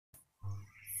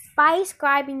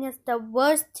Spyscribing is the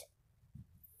worst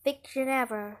fiction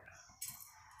ever.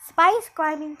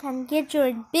 Spyscribing can get you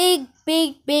in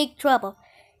big trouble,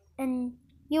 and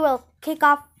you will kick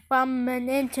off from an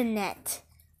internet.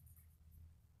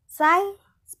 Spy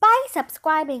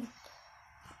subscribing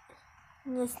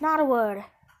is not a word,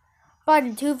 but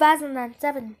in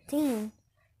 2017,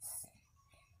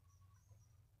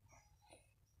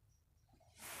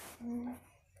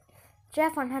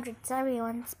 Jeff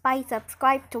 171 Spy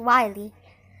subscribed to Wiley,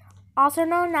 also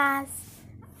known as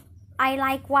I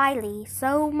like Wiley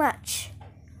so much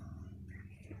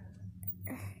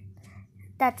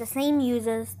that the same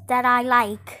users that I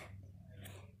like.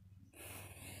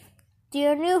 Do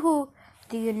you know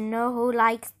who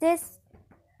likes this?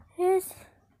 His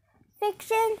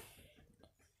fiction?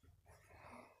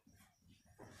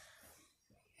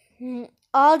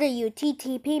 All the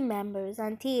UTTP members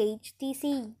and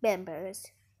THTC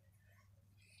members.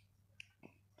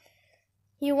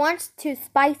 He wants to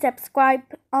spy subscribe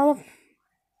all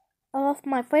of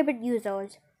my favorite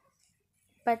users,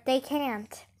 but they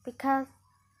can't because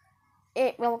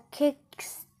it will kick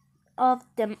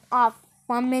them off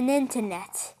from an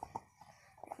internet.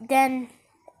 Then,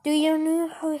 do you know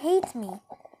who hates me?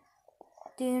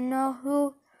 Do you know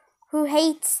who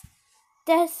hates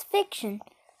this fiction?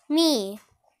 Me.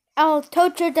 I'll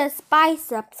torture the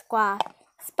Spyscribe.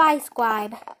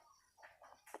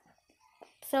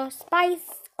 So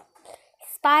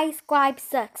Spyscribe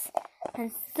sucks,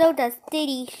 and so does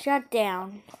Diddy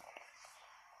Shutdown.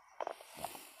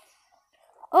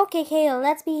 Okay, Kale,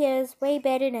 let's be here is way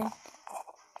better than.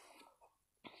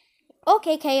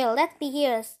 Okay, Kale, let's be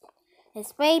here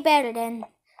is way better than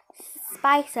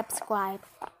Spyscribe.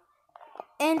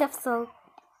 End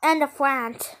of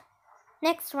rant.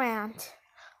 Next rant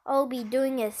I'll be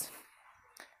doing is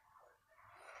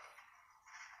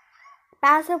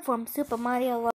Bowser from Super Mario